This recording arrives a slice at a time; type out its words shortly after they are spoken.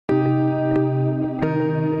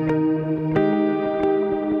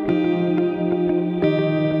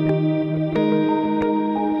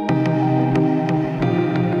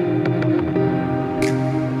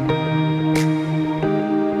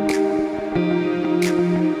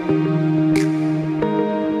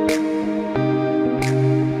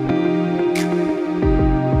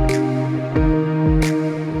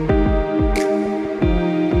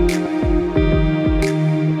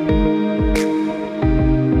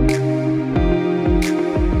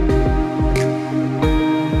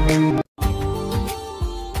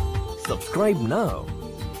subscribe now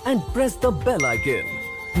and press the bell icon.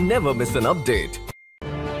 Never miss an update.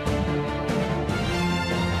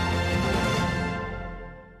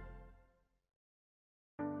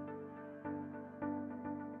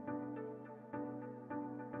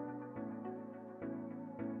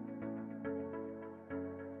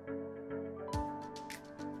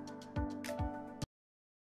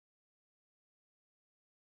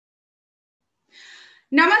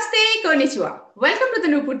 Namaste, konnichiwa. Welcome to the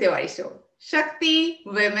Nupur Tewari Show, Shakti,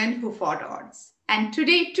 Women Who Fought Odds. And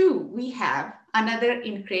today too, we have another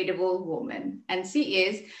incredible woman, and she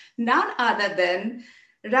is none other than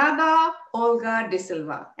Raga Olga De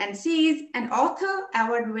Silva. And she is an author,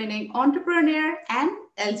 award-winning entrepreneur, and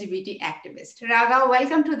LGBT activist. Raga,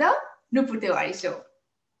 welcome to the Nupur Tewari Show.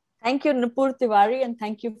 Thank you, Nupur Tewari, and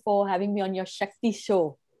thank you for having me on your Shakti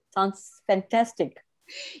show. Sounds fantastic.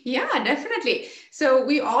 Yeah, definitely. So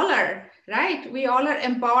we all are, right? We all are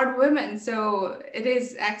empowered women. So it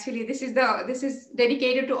is actually, this is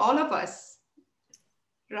dedicated to all of us,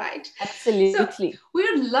 right? Absolutely. So we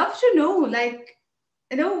would love to know, like,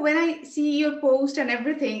 when I see your post and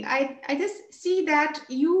everything, I just see that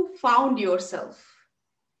you found yourself,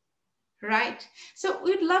 right? So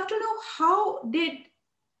we'd love to know, how did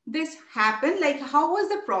this happen? Like, how was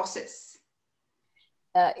the process?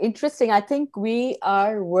 Interesting. I think we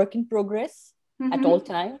are work in progress at all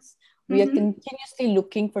times. We are continuously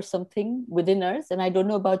looking for something within us. And I don't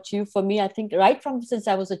know about you. For me, I think right from since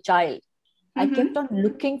I was a child, I kept on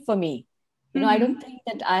looking for me. I don't think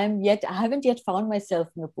that I haven't yet found myself,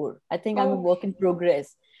 Nupur. I think I'm a work in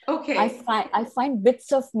progress. Okay. I find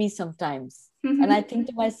bits of me sometimes. And I think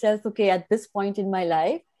to myself, okay, at this point in my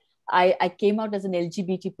life, I came out as an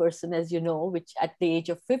LGBT person, as you know, which at the age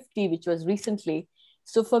of 50, which was recently.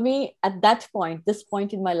 So for me, at this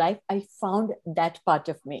point in my life, I found that part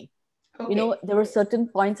of me. Okay. There were certain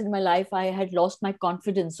points in my life I had lost my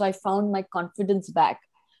confidence. So I found my confidence back.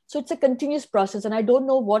 So it's a continuous process, and I don't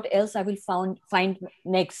know what else I will find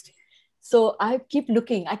next. So I keep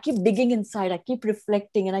looking, I keep digging inside, I keep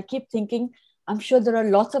reflecting, and I keep thinking, I'm sure there are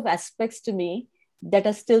lots of aspects to me that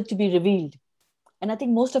are still to be revealed. And I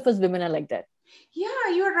think most of us women are like that.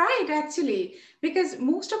 Yeah, you're right, actually, because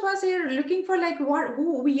most of us are looking for like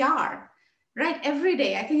who we are, right? Every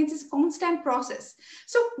day. I think it's a constant process.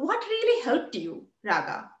 So what really helped you,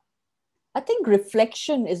 Raga? I think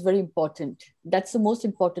reflection is very important. That's the most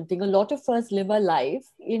important thing. A lot of us live our life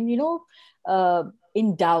in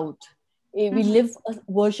doubt. We live a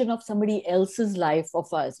version of somebody else's life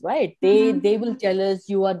of us, right? They will tell us,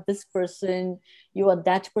 you are this person, you are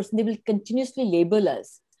that person. They will continuously label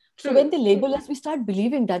us. True. So when they label us, we start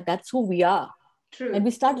believing that that's who we are. True. And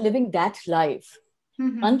we start living that life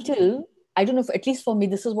until, I don't know, at least for me,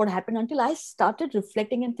 this is what happened, until I started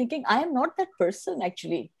reflecting and thinking, I am not that person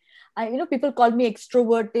actually. People call me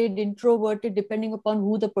extroverted, introverted, depending upon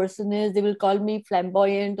who the person is. They will call me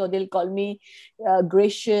flamboyant, or they'll call me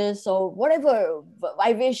gracious, or whatever,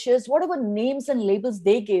 vivacious, whatever names and labels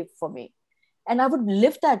they gave for me. And I would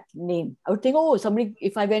live that name. I would think, somebody,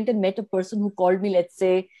 if I went and met a person who called me, let's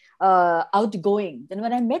say, outgoing, then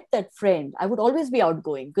when I met that friend, I would always be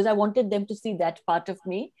outgoing because I wanted them to see that part of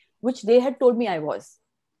me, which they had told me I was.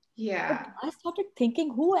 Yeah. But I started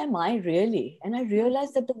thinking, who am I really? And I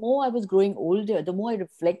realized that the more I was growing older, the more I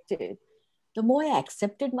reflected, the more I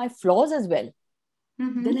accepted my flaws as well.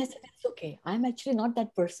 Then I said, it's okay. I'm actually not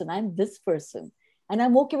that person. I'm this person. And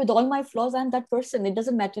I'm okay with all my flaws. I'm that person. It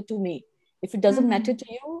doesn't matter to me. If it doesn't matter to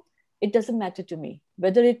you, it doesn't matter to me.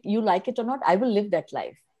 Whether you like it or not, I will live that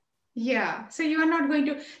life. Yeah. So you are not going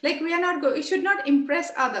to, we should not impress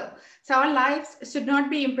others. So our lives should not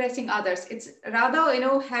be impressing others. It's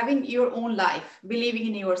rather, having your own life, believing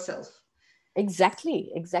in yourself. Exactly.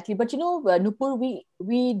 But Nupur,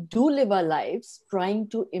 we do live our lives trying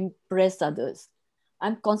to impress others.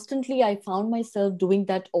 I found myself doing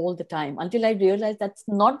that all the time until I realized that's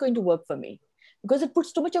not going to work for me, because it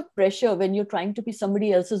puts too much of pressure when you're trying to be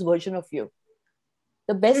somebody else's version of you.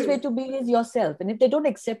 The best way to be is yourself. And if they don't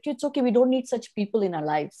accept you, it's okay. We don't need such people in our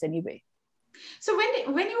lives anyway. So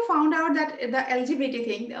when you found out that the LGBT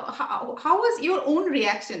thing, how was your own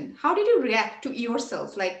reaction? How did you react to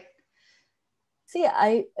yourself? See,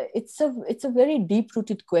 it's a very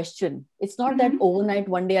deep-rooted question. It's not that overnight,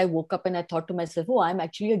 one day I woke up and I thought to myself, I'm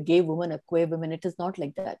actually a gay woman, a queer woman. It is not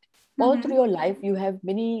like that. All through your life, you have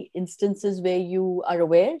many instances where you are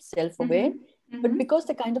aware, self-aware. But because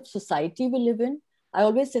the kind of society we live in, I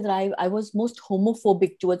always say that I was most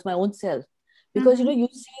homophobic towards my own self. Because, you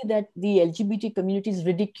see that the LGBT community is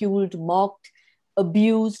ridiculed, mocked,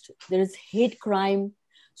 abused. There is hate crime.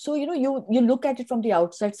 So, you look at it from the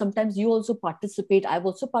outside. Sometimes you also participate. I've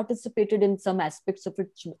also participated in some aspects of it.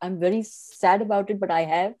 I'm very sad about it, but I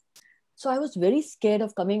have. So I was very scared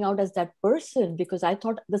of coming out as that person because I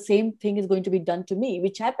thought the same thing is going to be done to me,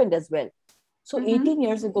 which happened as well. So Mm-hmm. 18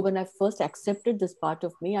 years ago, when I first accepted this part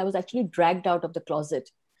of me, I was actually dragged out of the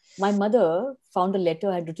closet. My mother found a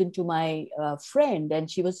letter I had written to my friend,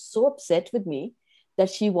 and she was so upset with me that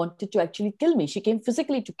she wanted to actually kill me. She came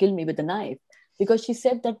physically to kill me with a knife because she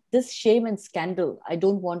said that this shame and scandal, I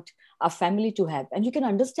don't want our family to have. And you can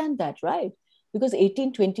understand that, right? Because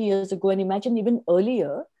 18, 20 years ago, and imagine even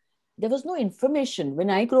earlier, there was no information. When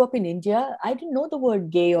I grew up in India, I didn't know the word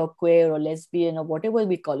gay or queer or lesbian or whatever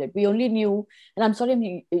we call it. We only knew, and I'm sorry,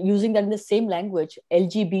 I'm using that in the same language,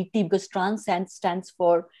 LGBT, because trans stands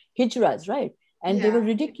for hijras, right? And they were Yeah.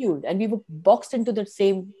 ridiculed, and we were boxed into the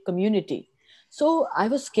same community. So I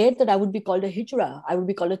was scared that I would be called a hijra, I would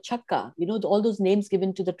be called a chakka, all those names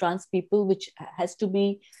given to the trans people, which has to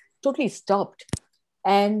be totally stopped.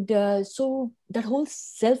 And so that whole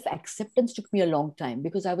self acceptance took me a long time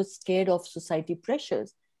because I was scared of society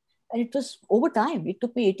pressures. And it was over time. It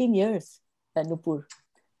took me 18 years, Nupur,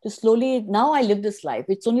 to slowly. Now I live this life.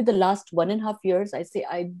 It's only the last 1.5 years I say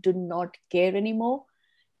I do not care anymore.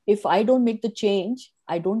 If I don't make the change,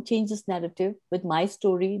 I don't change this narrative with my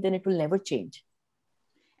story, then it will never change.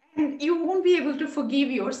 And you won't be able to forgive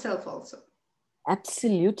yourself also.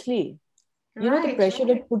 Absolutely. The Right, pressure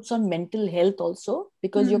right. it puts on mental health also,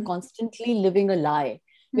 because you're Hmm. constantly living a lie.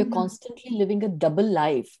 You're Hmm. constantly living a double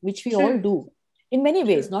life, which we all True, do in many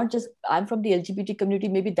ways. true. Not just I'm from the LGBT community,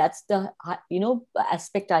 maybe that's the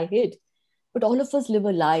aspect I hid, but all of us live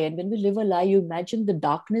a lie. And when we live a lie, you imagine the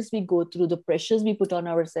darkness we go through, the pressures we put on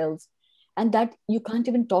ourselves, and that you can't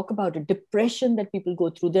even talk about it. Depression that people go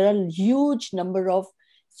through. There are a huge number of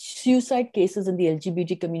suicide cases in the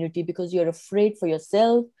LGBT community because you're afraid for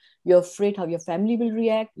yourself. You're afraid how your family will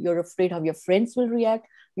react. You're afraid how your friends will react.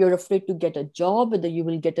 You're afraid to get a job, whether you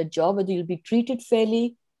will get a job, whether you'll be treated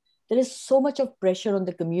fairly. There is so much of pressure on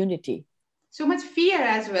the community. So much fear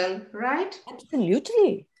as well, right?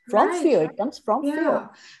 Absolutely. From Right, fear. right. It comes from fear. Yeah.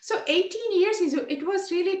 So 18 years is it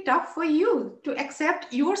was really tough for you to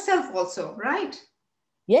accept yourself also, right?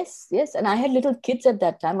 Yes, yes. And I had little kids at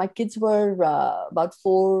that time. My kids were about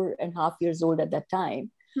 4.5 years old at that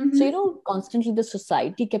time. So, Mm-hmm. constantly the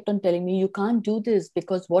society kept on telling me, you can't do this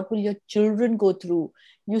because what will your children go through?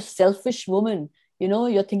 You selfish woman.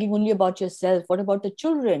 You're thinking only about yourself. What about the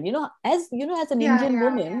children? As an Yeah, Indian yeah,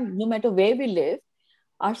 woman, no matter where we live,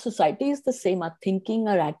 our society is the same. Our thinking,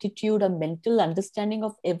 our attitude, our mental understanding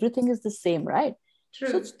of everything is the same, right?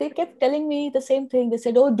 So true. they kept telling me the same thing. They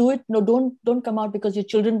said, "Oh, do it. No, don't come out because your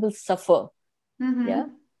children will suffer." Yeah,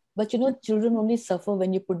 Mm-hmm. but children only suffer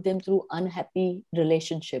when you put them through unhappy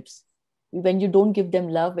relationships. When you don't give them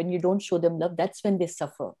love, when you don't show them love, that's when they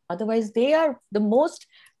suffer. Otherwise, they are the most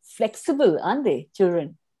flexible, aren't they,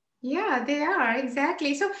 children? Yeah, they are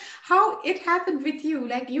exactly. So how it happened with you,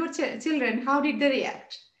 like your children, how did they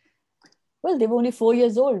react? Well, they were only 4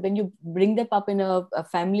 years old. When you bring them up in a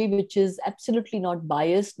family which is absolutely not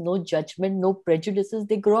biased, no judgment, no prejudices,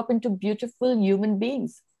 they grow up into beautiful human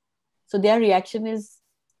beings. So their reaction is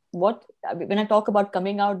what? I mean, when I talk about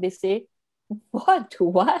coming out, they say, what?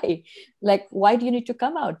 Why? Like, why do you need to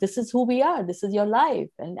come out? This is who we are. This is your life.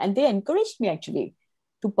 And they encouraged me actually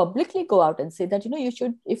to publicly go out and say that, you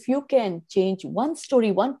should, if you can change one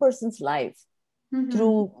story, one person's life, Mm-hmm.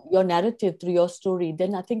 through your narrative, through your story,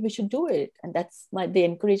 then I think we should do it. And that's the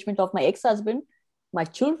encouragement of my ex-husband, my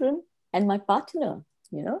children, and my partner.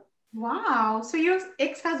 Wow. So your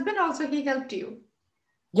ex-husband also he helped you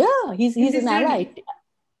Yeah, he's in he's an this ally. journey.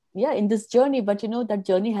 Yeah, in this journey, but that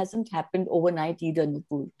journey hasn't happened overnight either,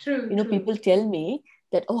 Nupur. True, true. People tell me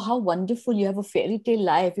that, oh, how wonderful, you have a fairy tale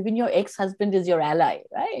life. Even your ex-husband is your ally,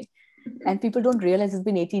 right? And people don't realize it's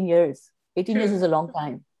been 18 years. 18 years is True. a long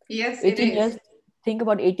time. Yes, it 18 is. years, think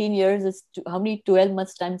about 18 years is how many 12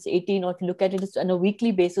 months times 18, or to look at it on a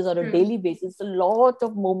weekly basis or a True. daily basis, a lot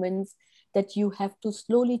of moments that you have to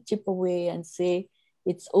slowly chip away and say,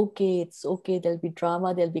 it's okay. There'll be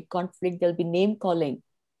drama, there'll be conflict, there'll be name calling.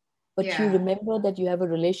 But you Yeah. remember that you have a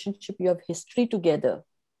relationship, you have history together,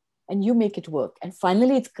 and you make it work. And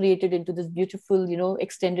finally, it's created into this beautiful,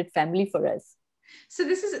 extended family for us. So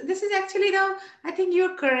this is actually the I think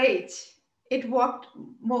your courage. It worked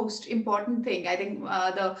most important thing I think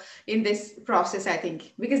the in this process I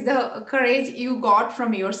think because the courage you got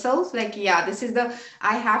from yourself like yeah this is the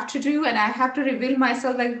I have to do and I have to reveal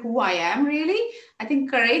myself like who I am really. I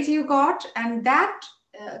think courage you got and that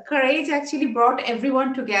courage actually brought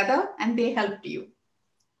everyone together and they helped you.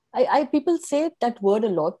 People say that word a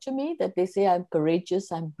lot to me, that they say I'm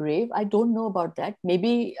courageous, I'm brave. I don't know about that.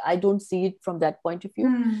 Maybe I don't see it from that point of view.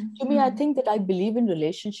 To me, I Hmm. think that I believe in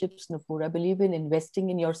relationships, Nupur. I believe in investing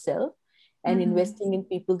in yourself and Hmm. investing in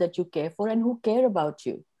people that you care for and who care about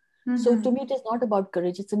you. So to Hmm. me, it is not about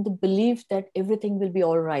courage. It's in the belief that everything will be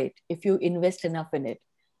all right if you invest enough in it.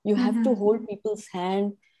 You have to Hmm. hold people's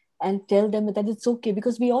hand and tell them that it's okay,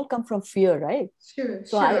 because we all come from fear, right? Sure,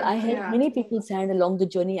 So I sure. held Yeah. many people's hand along the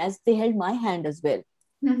journey as they held my hand as well.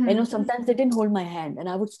 Hmm. Sometimes they didn't hold my hand and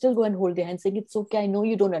I would still go and hold their hand saying, it's okay, I know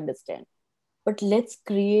you don't understand, but let's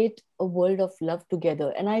create a world of love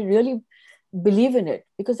together. And I really believe in it,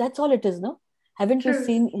 because that's all it is, no? Haven't we True.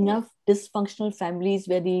 seen enough dysfunctional families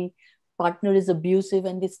where the partner is abusive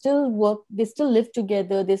and they still work, they still live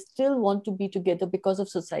together, they still want to be together because of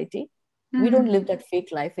society? We don't Hmm. live that fake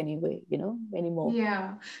life anyway, anymore.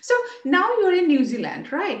 Yeah. So now you're in New Zealand,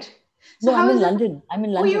 right? So No, I'm how in is it? London. I'm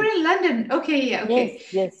in Oh, you're London. in London. Okay, yeah, Yes, okay.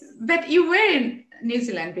 yes. But you were in New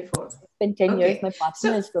Zealand before. Spent 10 years. Okay. My So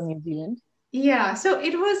partner is from New Zealand. yeah, so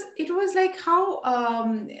it was like how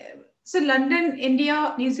so London,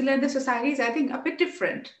 India, New Zealand, the society is I think a bit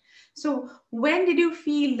different. So when did you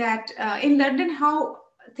feel that in London how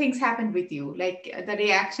things happened with you, like the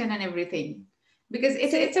reaction and everything? Because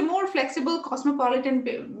it's See, a more flexible, cosmopolitan.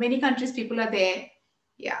 Many countries people are there.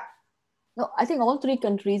 Yeah. no, I think all three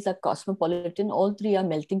countries are cosmopolitan. All three are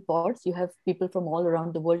melting pots. You have people from all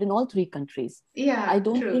around the world in all three countries. I Yeah.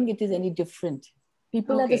 don't True. think it is any different.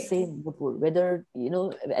 People are the Okay. same, Vipul, whether,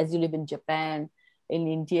 as you live in Japan, in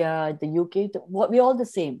India, the UK, we're all the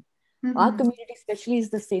same. Our Mm-hmm. community, especially, is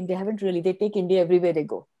the same. They haven't really, they take India everywhere they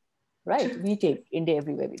go, right? True. We take India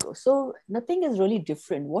everywhere we go. So nothing is really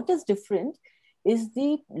different. What is different is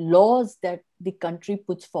the laws that the country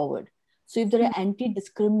puts forward. So if there are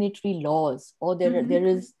anti-discriminatory laws, or there Mm-hmm.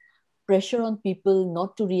 is pressure on people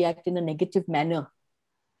not to react in a negative manner,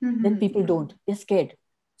 then Mm-hmm. people don't. They're scared.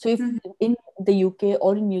 So if Mm-hmm. in the UK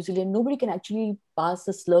or in New Zealand, nobody can actually pass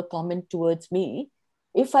a slur comment towards me.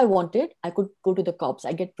 If I wanted, I could go to the cops.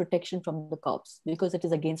 I get protection from the cops because it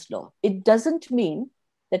is against law. It doesn't mean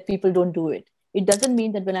that people don't do it. It doesn't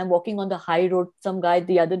mean that when I'm walking on the high road, some guy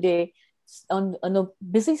the other day on a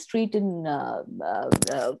busy street in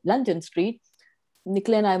London Street,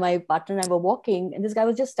 Nicola and I, my partner and I were walking, and this guy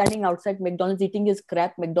was just standing outside McDonald's eating his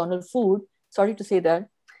crap McDonald's food. Sorry to say that.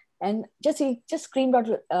 And he just screamed out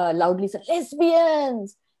loudly, said,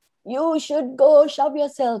 "Lesbians, you should go shove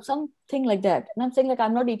yourself," something like that. And I'm saying, like,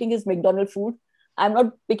 I'm not eating his McDonald's food. I'm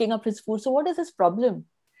not picking up his food. So what is his problem?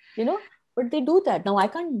 You know, but they do that. Now I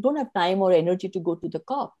don't have time or energy to go to the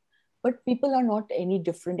cop. But people are not any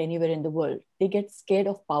different anywhere in the world. They get scared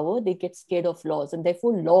of power, they get scared of laws, and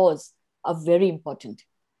therefore laws are very important.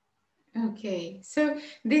 Okay, so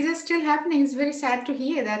these are still happening. It's very sad to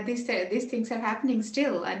hear that these things are happening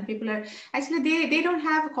still, and people are actually they don't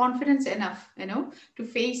have confidence enough, to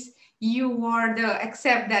face you or the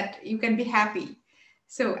accept that you can be happy.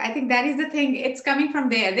 So I think that is the thing. It's coming from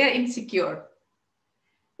there. They're insecure.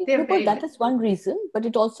 They're Nupur, very that much. is one reason, but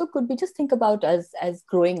it also could be, just think about us as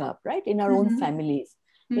growing up, right? In our own Mm-hmm. families,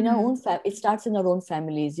 Mm-hmm. it starts in our own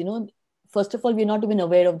families. First of all, we're not even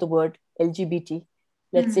aware of the word LGBT.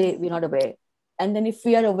 Let's Mm-hmm. say we're not aware, and then if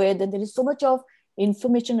we are aware, then there is so much of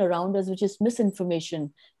information around us which is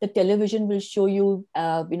misinformation. The television will show you,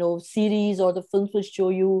 series, or the films will show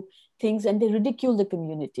you things, and they ridicule the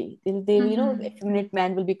community. Mm-hmm. effeminate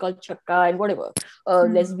man will be called chakka and whatever,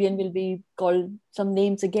 lesbian will be called some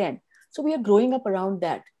names again. So we are growing up around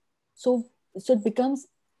that. So so it becomes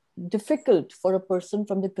difficult for a person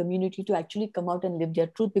from the community to actually come out and live their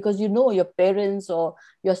truth, because your parents or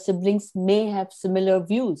your siblings may have similar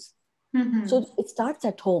views. Mm-hmm. So it starts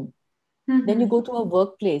at home. Then you Mm-hmm. go to a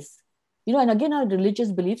workplace, and again, our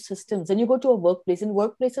religious belief systems. Then you go to a workplace. In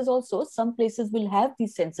workplaces also, some places will have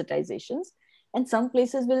these sensitizations, and some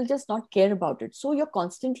places will just not care about it. So you're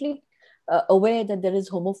constantly aware that there is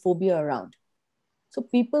homophobia around. So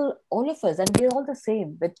people, all of us, and we're all the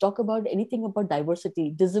same. But talk about anything about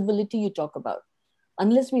diversity, disability, you talk about.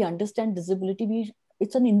 Unless we understand disability,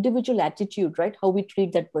 it's an individual attitude, right? How we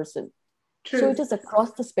treat that person. So it True. is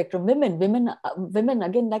across the spectrum. Women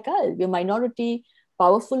again, like us, we're minority,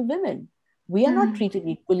 powerful women. We are not Mm-hmm. treated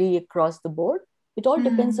equally across the board. It all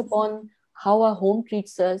depends Mm-hmm. upon how our home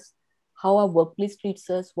treats us, how our workplace treats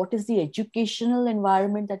us, what is the educational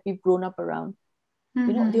environment that we've grown up around. They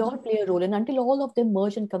Mm-hmm. all play a role. And until all of them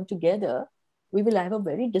merge and come together, we will have a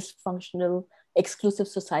very dysfunctional, exclusive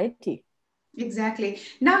society. Exactly.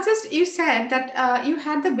 Now, just you said that you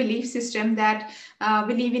had the belief system that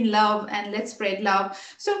believe in love and let's spread love.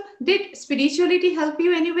 So, did spirituality help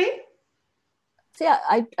you anyway? See,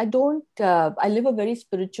 I don't, I live a very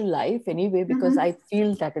spiritual life anyway, because I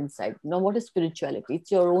feel that inside. Now, what is spirituality?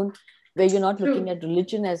 It's your own, where you're not looking True. at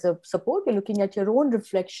religion as a support, you're looking at your own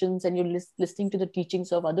reflections, and you're listening to the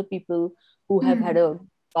teachings of other people who have had Hmm. a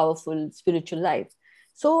powerful spiritual life.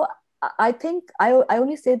 So I think I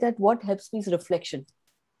only say that what helps me is reflection.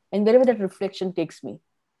 And wherever that reflection takes me,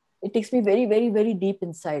 it takes me very, very, very deep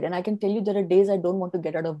inside. And I can tell you there are days I don't want to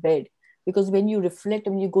get out of bed, because when you reflect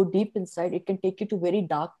and you go deep inside, it can take you to very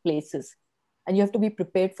dark places, and you have to be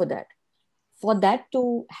prepared for that. For that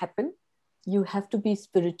to happen, you have to be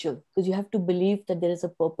spiritual, because you have to believe that there is a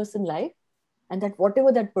purpose in life, and that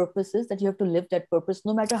whatever that purpose is, that you have to live that purpose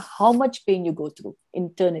no matter how much pain you go through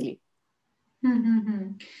internally.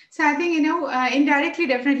 Mm-hmm. So I think, indirectly,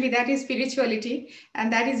 definitely that is spirituality,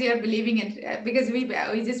 and that is your believing it, because we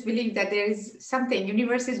just believe that there is something,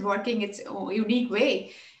 universe is working its unique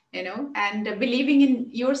way, and believing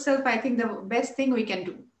in yourself, I think the best thing we can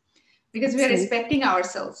do, because we are Absolutely. respecting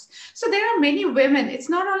ourselves. So there are many women. It's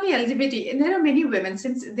not only LGBT, and there are many women.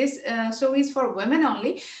 Since this show is for women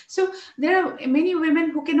only, so there are many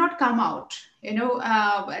women who cannot come out.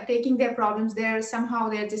 Taking their problems there. Somehow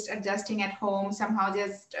they're just adjusting at home. Somehow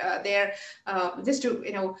they're just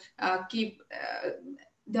to keep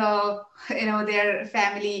the their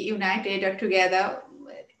family united or together,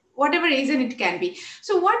 whatever reason it can be.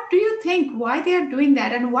 So what do you think, why they are doing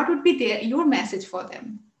that, and what would be your message for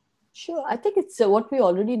them? Sure. I think it's what we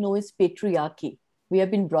already know is patriarchy. We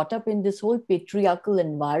have been brought up in this whole patriarchal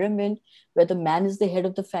environment where the man is the head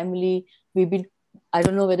of the family. We've been, I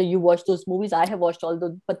don't know whether you watch those movies. I have watched all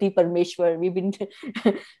the Pati Parmeshwar. We've been,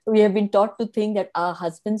 we have been taught to think that our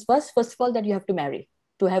husbands, first of all, that you have to marry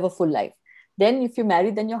to have a full life. Then if you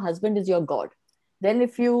marry, then your husband is your God. Then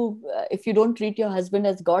if you don't treat your husband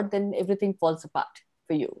as God, then everything falls apart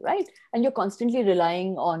for you, right? And you're constantly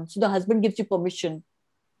relying on, so the husband gives you permission,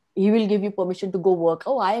 he will give you permission to go work.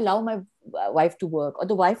 Oh, I allow my wife to work. Or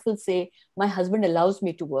the wife will say, my husband allows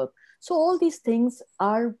me to work. So all these things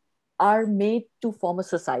are made to form a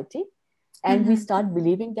society, and we Mm-hmm. start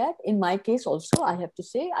believing that. In my case also, I have to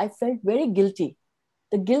say, I felt very guilty.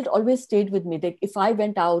 The guilt always stayed with me, that if I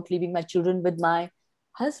went out leaving my children with my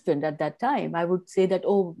husband at that time, I would say that,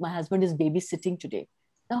 oh, my husband is babysitting today.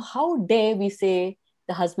 Now, how dare we say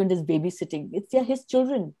the husband is babysitting? It's, yeah, his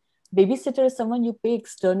children. Babysitter is someone you pay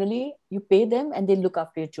externally, you pay them and they look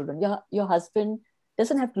after your children. Your husband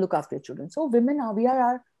doesn't have to look after your children. So women are, we are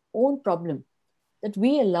our own problem, that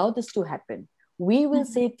we allow this to happen. We will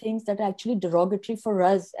say things that are actually derogatory for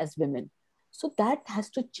us as women. So that has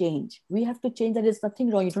to change. We have to change that. There's nothing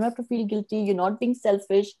wrong. You don't have to feel guilty. You're not being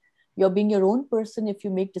selfish. You're being your own person if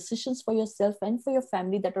you make decisions for yourself and for your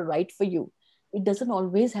family that are right for you. It doesn't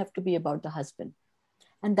always have to be about the husband.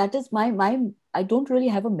 And that is my I don't really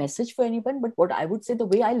have a message for anyone, but what I would say, the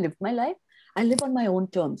way I live my life, I live on my own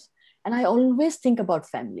terms. And I always think about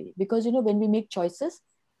family, because when we make choices,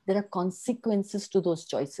 there are consequences to those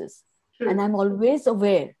choices. And True. I'm always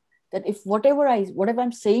aware that if whatever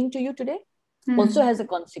I'm saying to you today also Hmm. has a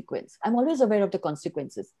consequence. I'm always aware of the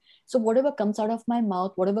consequences. So whatever comes out of my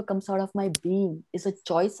mouth, whatever comes out of my being is a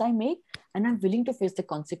choice I make, and I'm willing to face the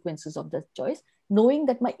consequences of that choice, knowing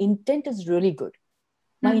that my intent is really good.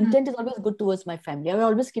 My Hmm. intent is always good towards my family. I will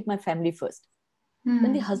always keep my family first.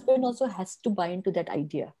 Then the Hmm. husband also has to buy into that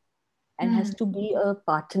idea and Hmm. has to be a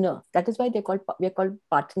partner. That is why we are called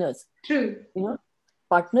partners. True. You know,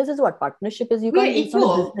 partners is what partnership is. You We are can't. It's not a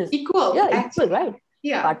equal. business. Equal, Yeah, equal, actually. right?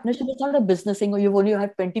 Yeah. Partnership is not a business thing. Or you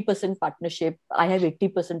have 20% partnership. I have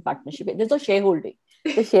 80% partnership. There's no shareholding.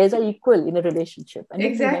 The shares are equal in a relationship, and you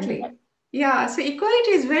have to remember that. Exactly. Yeah, so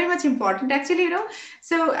equality is very much important. Actually,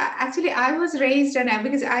 so actually, I was raised, and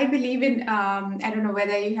because I believe in, I don't know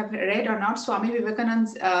whether you have read or not, Swami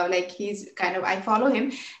Vivekananda's, like he's kind of, I follow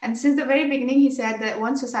him. And since the very beginning, he said that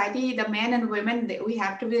one society, the men and women, we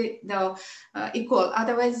have to be the equal.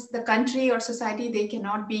 Otherwise, the country or society, they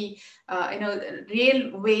cannot be,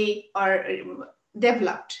 real way or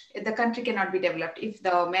developed. The country cannot be developed if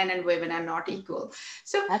the men and women are not equal.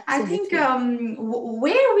 So I think Absolutely.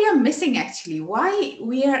 where we are missing, actually, why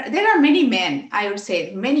we are, there are many men, I would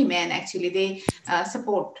say many men actually, they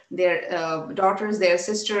support their daughters, their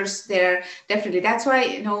sisters, their, definitely, that's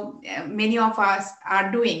why many of us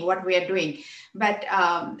are doing what we are doing. But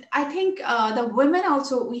I think the women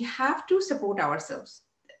also, we have to support ourselves.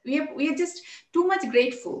 We are just too much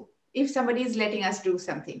grateful if somebody is letting us do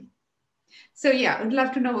something. So yeah, I would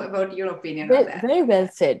love to know about your opinion on Very, that. very well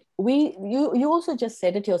said. You also just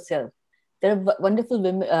said it yourself. There are wonderful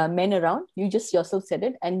women, men around. You just yourself said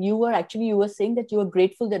it, and you were saying that you were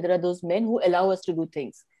grateful that there are those men who allow us to do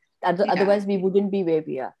things. Yeah. Otherwise, we wouldn't be where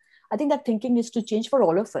we are. I think that thinking needs to change for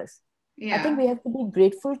all of us. I think Yeah. we have to be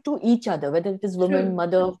grateful to each other, whether it is women, True.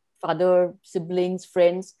 mother, father, siblings,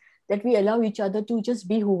 friends, that we allow each other to just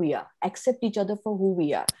be who we are, accept each other for who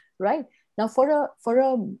we are, right? Now, for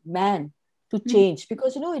a man to Mm, change,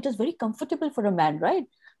 because it is very comfortable for a man, right?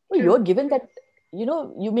 Well, you're true. given that,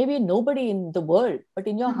 you may be nobody in the world, but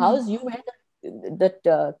in your Mhm. house, you wear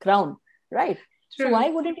that crown, right? So why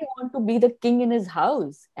True. wouldn't he want to be the king in his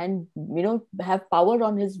house and have power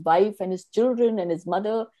on his wife and his children and his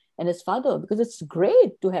mother and his father? Because it's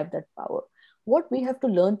great to have that power. What we have to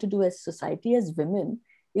learn to do as society, as women,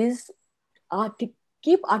 is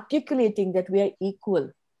keep articulating that we are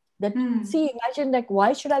equal. That, Hmm. see, imagine, like,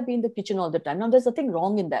 why should I be in the kitchen all the time? Now, there's nothing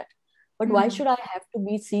wrong in that, but why Hmm. should I have to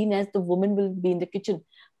be seen as the woman will be in the kitchen?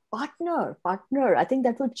 Partner. I think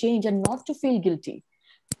that will change, and not to feel guilty.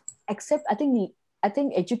 Except, I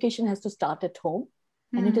think education has to start at home,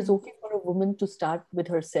 and it is Hmm. okay for a woman to start with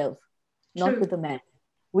herself, not with True. a man.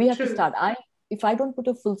 We have to True. start. If I don't put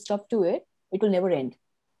a full stop to it, it will never end.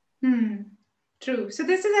 Hmm. True. So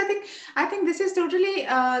this is, I think this is totally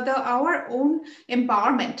the our own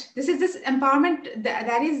empowerment. This empowerment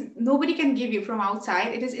that is nobody can give you from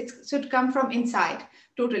outside. It should come from inside.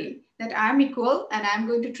 Totally. That I'm equal and I'm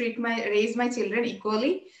going to raise my children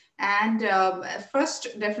equally. And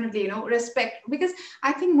first, definitely, respect, because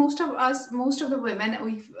I think most of the women,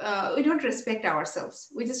 we don't respect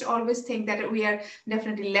ourselves. We just always think that we are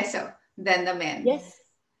definitely lesser than the men, Yes,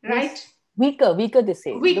 right? yes. Weaker, they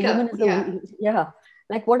say. The woman Weaker. is Yeah. yeah.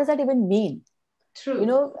 Like, what does that even mean?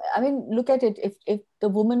 True. I mean, look at it. If the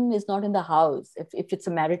woman is not in the house, if it's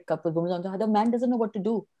a married couple, woman on the man doesn't know what to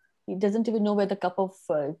do. He doesn't even know where the cup of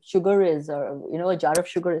sugar is, or a jar of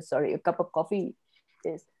sugar is. Sorry, a cup of coffee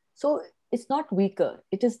is. So it's not weaker.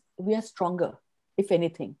 We are stronger, if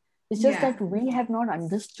anything. It's just Yeah. that we have not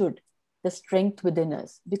understood the strength within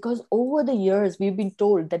us, because over the years we've been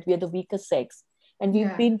told that we are the weaker sex, and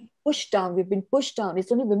we've Yeah. been pushed down. We've been pushed down.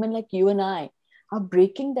 It's only women like you and I are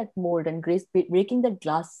breaking that mold and breaking that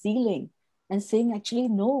glass ceiling and saying, actually,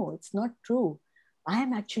 no, it's not true. I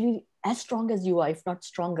am actually as strong as you are, if not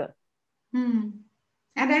stronger. Hmm.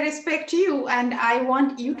 And I respect you, and I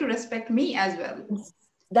want you to respect me as well.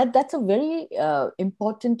 That's a very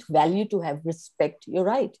important value to have, respect. You're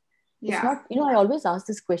right. It's Yeah. not, I always ask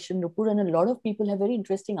this question, Nupur, and a lot of people have very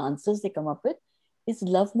interesting answers they come up with. Is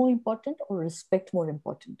love more important or respect more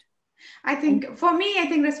important? I And think for me, I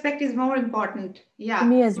think respect is more important. to Yeah.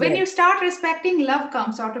 me as When well. you start respecting, love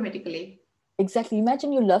comes automatically. Exactly.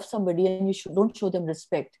 Imagine you love somebody and don't show them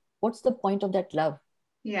respect. What's the point of that love?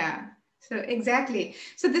 Yeah. So exactly.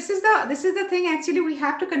 So this is the thing actually we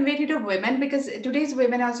have to convey it to women, because today's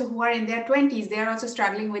women also who are in their 20s, they are also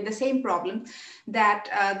struggling with the same problem,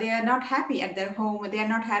 that they are not happy at their home. They are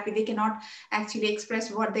not happy. They cannot actually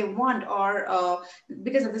express what they want, or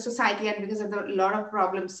because of the society and because of the lot of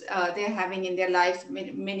problems they are having in their lives.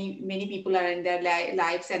 Many people are in their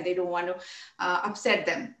lives and they don't want to upset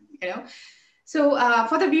them. You know. So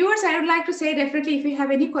for the viewers, I would like to say, definitely, if you have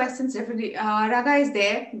any questions, definitely Raga is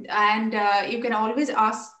there, and you can always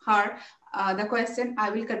ask her the question.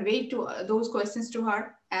 I will convey to those questions to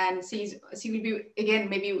her, and she will be, again,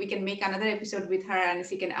 maybe we can make another episode with her, and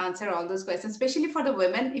she can answer all those questions. Especially for the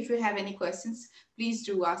women, if you have any questions, please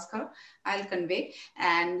do ask her. I'll convey,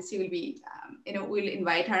 and she will be, we'll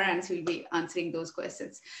invite her, and she will be answering those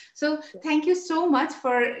questions. So thank you so much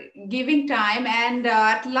for giving time. And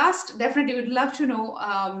at last, definitely would love to know,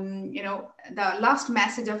 the last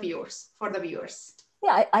message of yours for the viewers.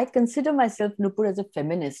 Yeah, I consider myself, Nupur, as a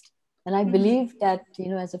feminist. And I Mhm. believe that,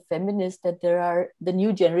 as a feminist, that there are the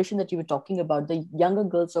new generation that you were talking about, the younger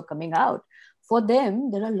girls who are coming out. For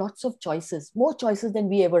them, there are lots of choices, more choices than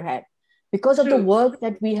we ever had. Because of the True. work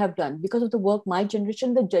that we have done, because of the work my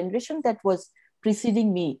generation, the generation that was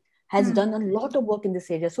preceding me, has done Hmm. a lot of work in this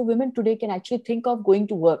area. So women today can actually think of going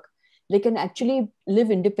to work. They can actually live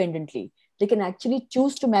independently. They can actually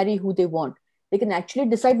choose to marry who they want. They can actually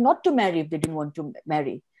decide not to marry if they didn't want to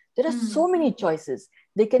marry. There are Hmm. so many choices.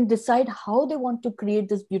 They can decide how they want to create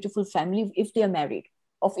this beautiful family if they are married,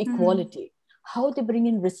 of Hmm. equality, how they bring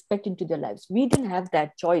in respect into their lives. We didn't have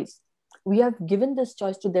that choice. We have given this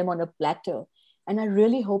choice to them on a platter. And I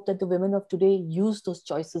really hope that the women of today use those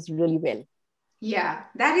choices really well. Yeah,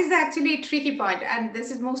 that is actually a tricky point, and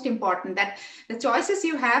this is most important, that the choices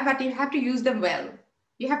you have, but you have to use them well.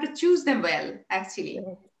 You have to choose them well, actually.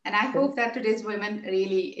 Correct. And I hope Correct. that today's women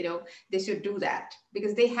really, they should do that,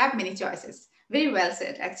 because they have many choices. Very well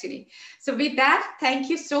said, actually. So with that, thank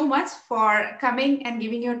you so much for coming and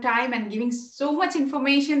giving your time and giving so much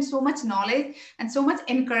information, so much knowledge, and so much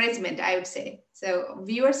encouragement, I would say. So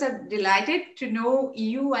viewers are delighted to know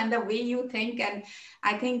you and the way you think. And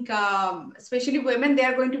I think especially women, they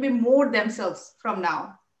are going to be more themselves from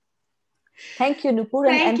now. Thank you, Nupur.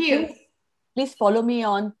 Thank you. Please follow me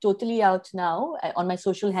on Totally Out Now on my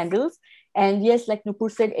social handles. And yes, like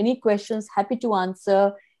Nupur said, any questions, happy to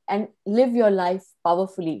answer, and live your life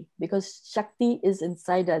powerfully because Shakti is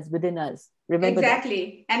inside us, within us. Remember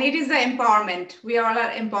exactly. That. And it is the empowerment. We all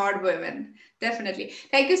are empowered women. Definitely.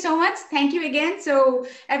 Thank you so much. Thank you again. So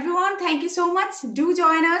everyone, thank you so much. Do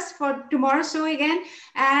join us for tomorrow's show again.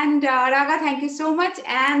 And Raga, thank you so much.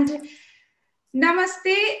 And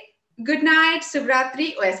namaste. Good night.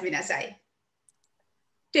 Subratri. Oesminasai.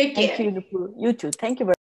 Take care. Thank you, Nupur. You too. Thank you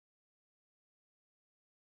very much.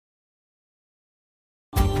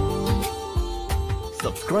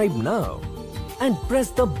 Subscribe now and press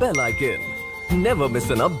the bell icon. Never miss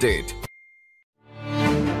an update.